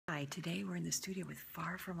Hi, today we're in the studio with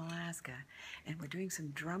Far From Alaska, and we're doing some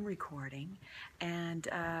drum recording, and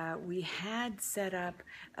we had set up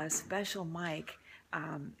a special mic.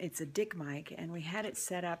 It's a dick mic, and we had it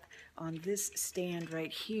set up on this stand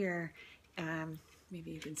right here.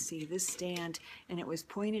 Maybe you can see this stand, and it was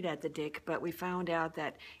pointed at the dick, but we found out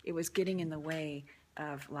that it was getting in the way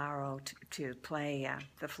of Lauro to play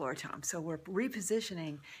the floor tom. So we're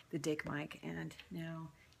repositioning the dick mic, and now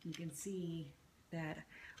you can see that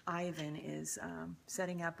Ivan is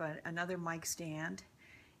setting up another mic stand.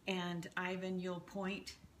 And Ivan, you'll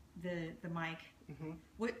point the mic. Mm-hmm.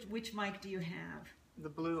 Which mic do you have? The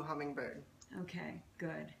blue hummingbird. Okay,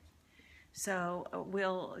 good. So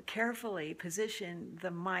we'll carefully position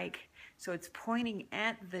the mic so it's pointing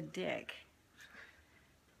at the dick.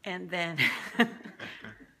 And then,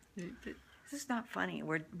 this is not funny.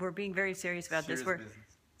 We're being very serious about this.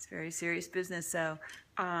 It's very serious business. So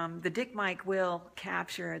the dick mic will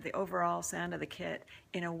capture the overall sound of the kit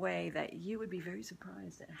in a way that you would be very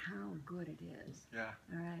surprised at how good it is. Yeah.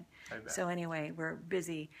 All right. I bet. So anyway, we're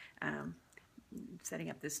busy setting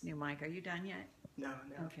up this new mic. Are you done yet? No.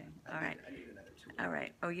 Okay. All right. I need another tool. All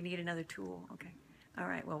right. Oh, you need another tool. Okay. All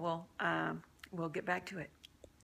right. Well, we'll get back to it.